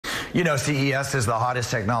You know, CES is the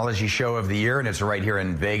hottest technology show of the year, and it's right here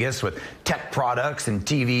in Vegas with tech products and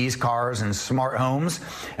TVs, cars, and smart homes.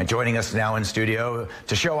 And joining us now in studio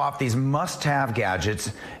to show off these must-have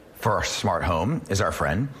gadgets for our smart home is our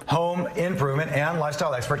friend, home improvement and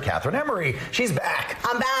lifestyle expert, Kathryn Emery. She's back.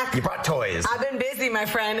 I'm back. You brought toys. I've been busy, my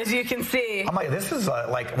friend, as you can see. I'm like, this is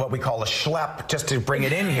like what we call a schlep just to bring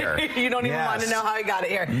it in here. You don't even want to know how I got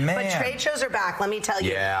it here. Man. But trade shows are back, let me tell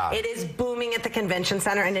you. Yeah. It is booming at the convention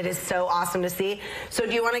center, and it is so awesome to see. So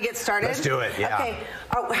do you want to get started? Let's do it, yeah. Okay.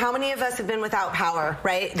 How many of us have been without power,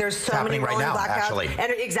 right? There's so many rolling blackouts. Actually.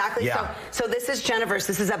 And exactly. Yeah. So this is Jennifer's.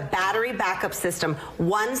 This is a battery backup system.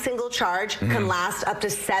 One single charge can last up to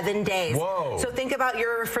 7 days. Whoa. So think about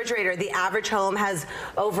your refrigerator. The average home has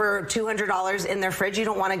over $200 in their fridge. You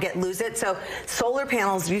don't want to lose it. So solar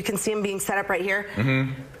panels, you can see them being set up right here.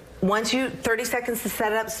 Once 30 seconds to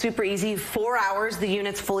set it up, super easy. 4 hours, the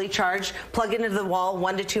unit's fully charged. Plug into the wall,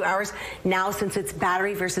 1 to 2 hours. Now, since it's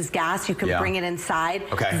battery versus gas, you can bring it inside.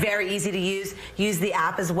 Okay. Very easy to use. Use the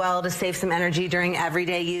app as well to save some energy during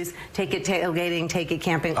everyday use. Take it tailgating, take it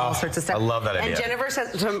camping, all sorts of stuff. I love that idea. And Jennifer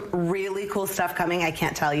has some really cool stuff coming. I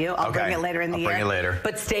can't tell you. I'll bring it later in the year. I'll bring it later.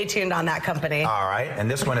 But stay tuned on that company. All right.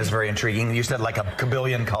 And this one is very intriguing. You said like a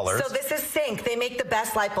kabillion colors. So this is Sync. They make the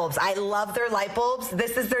best light bulbs. I love their light bulbs.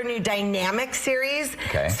 This is their new Dynamic series.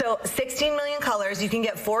 Okay. So 16 million colors. You can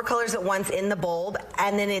get 4 colors at once in the bulb,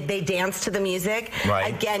 and then they dance to the music.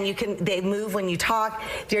 Right. Again, they move when you talk.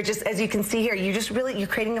 They're just, as you can see here, you're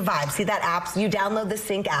creating a vibe. See that app? You download the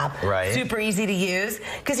Sync app. Right. Super easy to use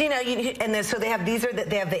because so they have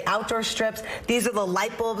they have the outdoor strips. These are the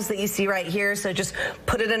light bulbs that you see right here. So just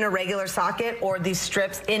put it in a regular socket, or these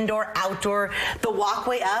strips, indoor, outdoor. The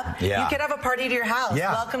walkway up. Yeah. You could have a party to your house.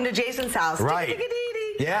 Yeah. Welcome to Jason's house. Right.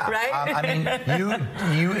 Yeah. Right? I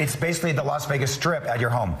mean, it's basically the Las Vegas Strip at your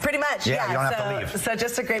home. Pretty much, yeah. You don't have to leave. So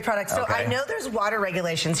just a great product. So I know there's water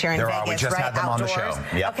regulations here in Vegas, we just had them outdoors. on the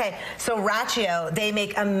show. Yep. Okay, so Rachio, they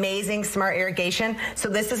make amazing smart irrigation. So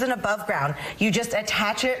this isn't above ground. You just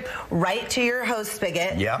attach it right to your hose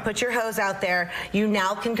spigot. Yep. Put your hose out there. You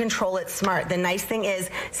now can control it smart. The nice thing is,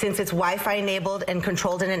 since it's Wi-Fi enabled and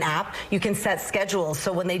controlled in an app, you can set schedules.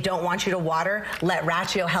 So when they don't want you to water, let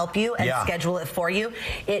Rachio help you and schedule it for you.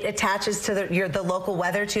 It attaches to the local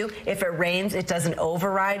weather too. If it rains, it doesn't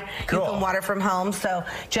override. Cool. You can water from home, so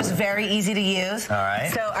just very easy to use. All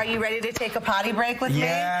right. So are you ready to take a potty break with me?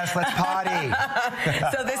 Yes, let's potty.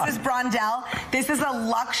 So this is Brondell. This is a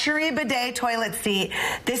luxury bidet toilet seat.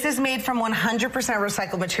 This is made from 100%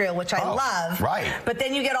 recycled material, which I love. Right. But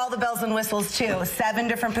then you get all the bells and whistles too. 7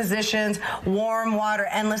 different positions, warm water,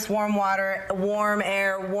 endless warm water, warm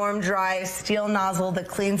air, warm dry, steel nozzle that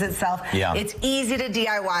cleans itself. Yeah. It's easy to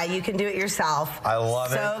DIY. You can do it yourself. I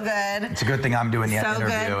love it. So good. It's a good thing I'm doing the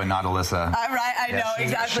interview and not Alyssa. Right, I know,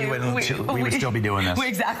 exactly. We would still be doing this.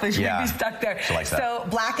 Exactly, we'd be stuck there. She likes that. So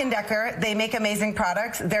Black & Decker, they make amazing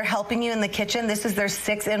products. They're helping you in the kitchen. This is their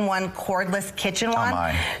 6-in-1 cordless kitchen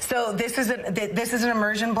wand. So this is an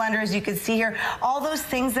immersion blender, as you can see here. All those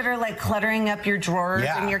things that are like cluttering up your drawers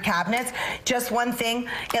and your cabinets. Just one thing,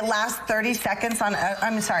 it lasts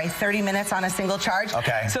 30 minutes on a single charge.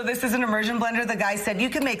 Okay. So this is an immersion blender. The guy said you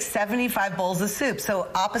can make 75 bowls of soup. So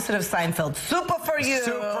opposite of Seinfeld, super for you.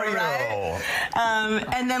 Soup for you.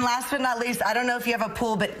 And then last but not least, I don't know if you have a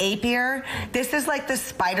pool, but Apier, this is like the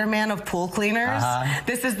Spider-Man of pool cleaners.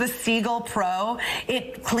 This is the Seagull Pro.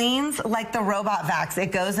 It cleans like the robot vacs.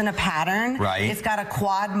 It goes in a pattern. Right. It's got a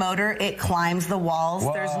quad motor. It climbs the walls.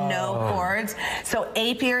 Whoa. There's no cords. So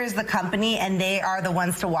Apier is the company, and they are the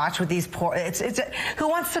ones to watch with these pool. Who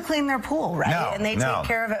wants to clean their pool, right? No, and they take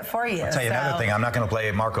care of it for you. I'll tell you another thing. I'm not going to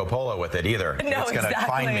play Marco Polo with it either. No, it's going to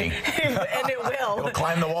find me. And it will. It'll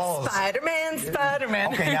climb the walls. Spider-Man,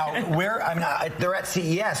 Spider-Man. Okay, now they're at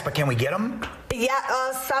CES, but can we get them?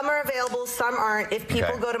 Yeah, some are available, some aren't. If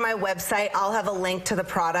people go to my website, I'll have a link to the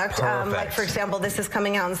product. Like for example, this is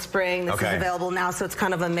coming out in spring. This is available now, so it's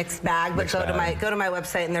kind of a mixed bag. But go to my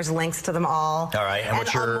website, and there's links to them all. All right, and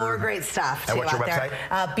what's your more great stuff too what's your out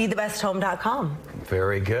website? There. BeTheBestHome.com.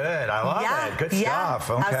 Very good. I love it. Good stuff.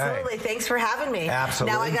 Okay. Absolutely. Thanks for having me.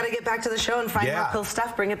 Absolutely. Now I got to get back to the show and find more cool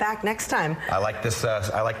stuff. Bring it back next time. I like this.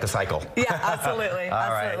 I like the cycle. Yeah, absolutely.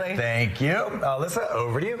 All right. Thank you, Alyssa.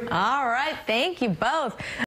 Over to you. All right. Thank you both.